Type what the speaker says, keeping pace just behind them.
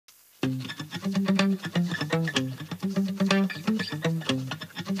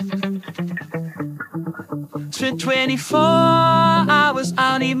For 24 hours,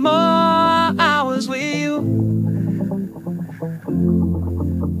 I need more hours with you.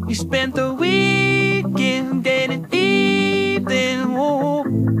 We spent the weekend getting evening. Whoa.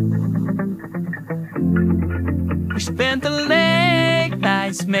 We spent the late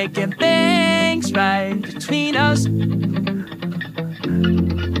nights making things right between us.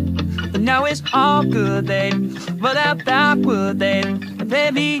 But now it's all good, babe. But how backward, babe?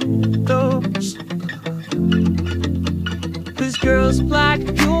 Baby, those. Cause girls like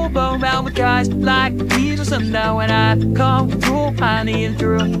you go around with guys like me. So now when I come through, I need a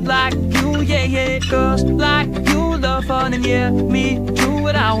girl like you, yeah, yeah. Girls like you love fun and yeah, me do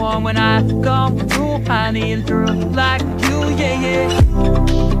what I want. When I come through, I need a girl like you, yeah, yeah.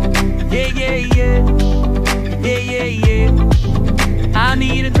 Yeah, yeah, yeah. Yeah, yeah, yeah. I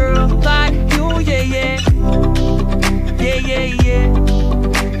need a girl like you, yeah, yeah. Yeah, yeah, yeah.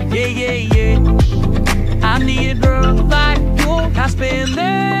 Yeah, yeah, yeah. I need a girl like you. I spent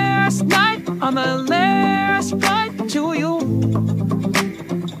last night on the last flight to you.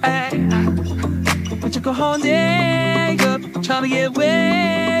 Hey, but you go home day up, trying to get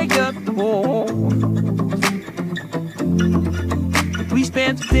way up. Whoa. We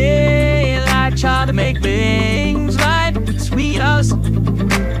spent the daylight trying to make things right between us.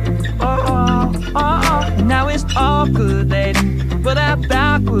 Now it's all good, lady, but I'm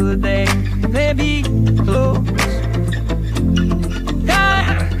backward, baby, close.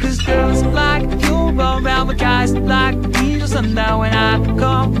 Yeah, cause girls like you go around with guys like me. So now when I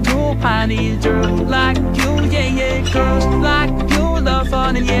come through, I need a girl like you, yeah, yeah. Girls like you love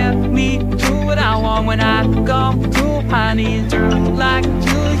fun and yeah, me do what I want. When I come through, I need a girl like you,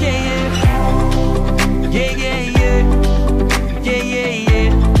 yeah, yeah. Yeah, yeah, yeah. Yeah, yeah,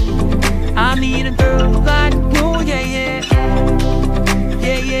 yeah. I need a girl like you, yeah, yeah.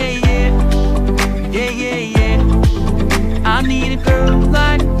 Yeah, yeah, yeah. Yeah, yeah, yeah. I need a girl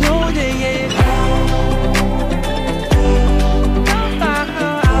like you, yeah, yeah.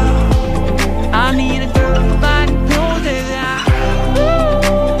 I need a girl like you, yeah.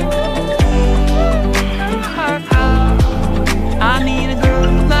 I need a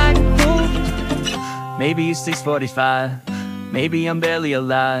girl like you. Maybe it's 6:45. Maybe I'm barely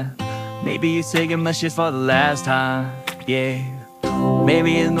alive. Maybe you're taking my shit for the last time, yeah.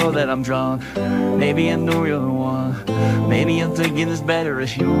 Maybe you know that I'm drunk. Maybe I know you're the one. Maybe I'm thinking it's better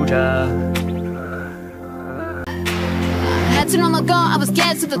if you die. Had to know my girl, I was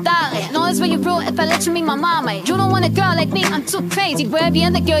scared to the thought. Know it's when you rule if I let you meet my mama. You don't want a girl like me, I'm too crazy. Where every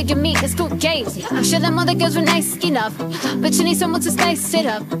other girl you meet is too crazy. I'm sure them other girls were nice enough, but you need someone to spice it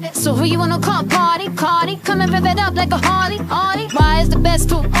up. So who you wanna call? Party, Cardi. Come and rev it up like a Harley, Harley. Why is the best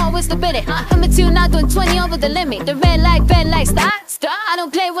to always the bit it? I'm at you now doing 20 over the limit. The red light, stop, stop. I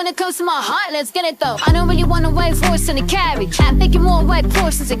don't play when it comes to my heart, let's get it though. I don't really want a white horse in a carriage. I'm thinking more white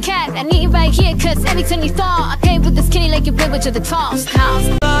horses a cat. I need you right here, cause every time you thaw, I came with this kitty like you play with the toss.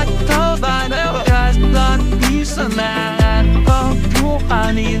 Blood, cold, I know guys, blood, peace and land. Come through,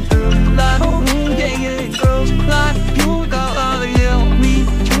 I need the blood.